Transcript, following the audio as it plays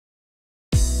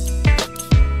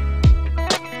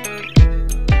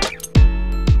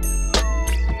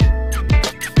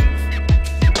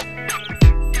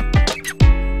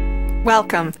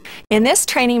Welcome! In this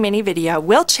training mini video,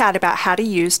 we'll chat about how to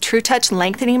use TrueTouch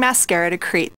Lengthening Mascara to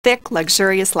create thick,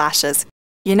 luxurious lashes.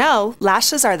 You know,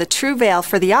 lashes are the true veil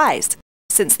for the eyes.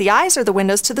 Since the eyes are the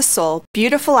windows to the soul,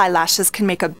 beautiful eyelashes can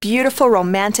make a beautiful,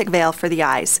 romantic veil for the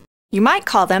eyes. You might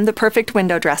call them the perfect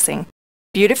window dressing.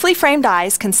 Beautifully framed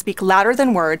eyes can speak louder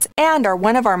than words and are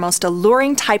one of our most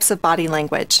alluring types of body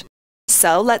language.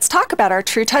 So let's talk about our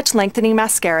TrueTouch Lengthening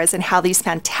Mascaras and how these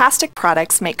fantastic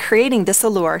products make creating this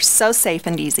allure so safe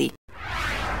and easy.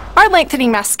 Our lengthening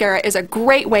mascara is a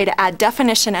great way to add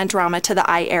definition and drama to the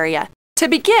eye area. To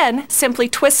begin, simply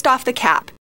twist off the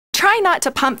cap. Try not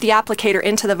to pump the applicator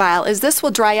into the vial, as this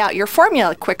will dry out your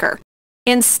formula quicker.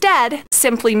 Instead,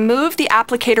 simply move the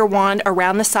applicator wand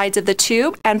around the sides of the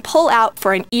tube and pull out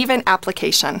for an even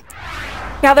application.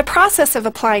 Now, the process of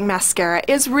applying mascara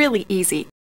is really easy.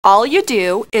 All you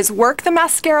do is work the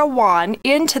mascara wand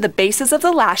into the bases of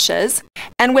the lashes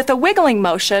and with a wiggling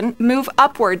motion, move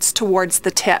upwards towards the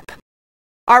tip.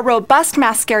 Our robust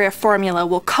mascara formula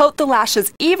will coat the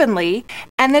lashes evenly,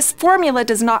 and this formula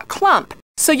does not clump,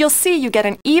 so you'll see you get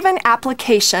an even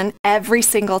application every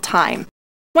single time.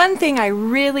 One thing I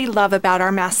really love about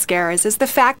our mascaras is the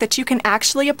fact that you can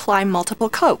actually apply multiple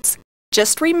coats.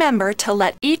 Just remember to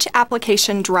let each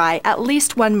application dry at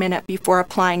least 1 minute before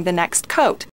applying the next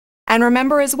coat. And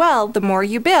remember as well, the more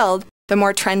you build, the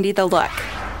more trendy the look.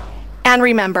 And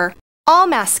remember, all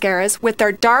mascaras with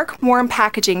their dark, warm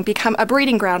packaging become a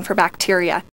breeding ground for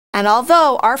bacteria. And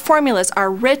although our formulas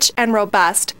are rich and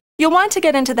robust, you'll want to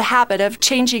get into the habit of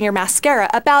changing your mascara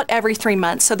about every 3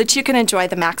 months so that you can enjoy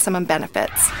the maximum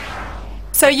benefits.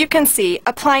 So you can see,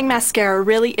 applying mascara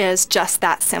really is just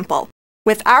that simple.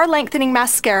 With our lengthening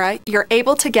mascara, you're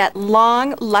able to get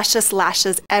long, luscious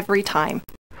lashes every time.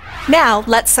 Now,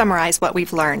 let's summarize what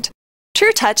we've learned.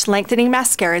 TrueTouch Lengthening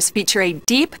Mascaras feature a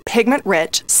deep,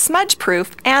 pigment-rich,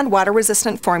 smudge-proof, and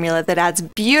water-resistant formula that adds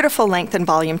beautiful length and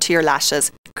volume to your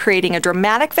lashes, creating a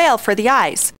dramatic veil for the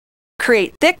eyes.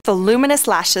 Create thick, voluminous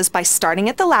lashes by starting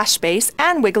at the lash base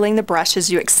and wiggling the brush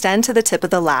as you extend to the tip of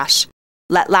the lash.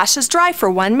 Let lashes dry for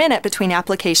 1 minute between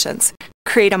applications.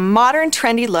 Create a modern,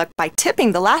 trendy look by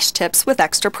tipping the lash tips with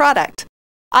extra product.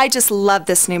 I just love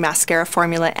this new mascara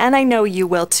formula, and I know you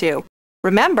will too.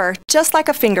 Remember, just like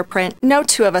a fingerprint, no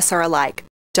two of us are alike.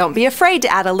 Don't be afraid to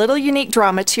add a little unique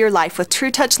drama to your life with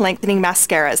TrueTouch Lengthening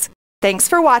Mascaras. Thanks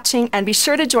for watching, and be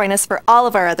sure to join us for all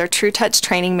of our other TrueTouch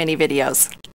training mini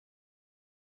videos.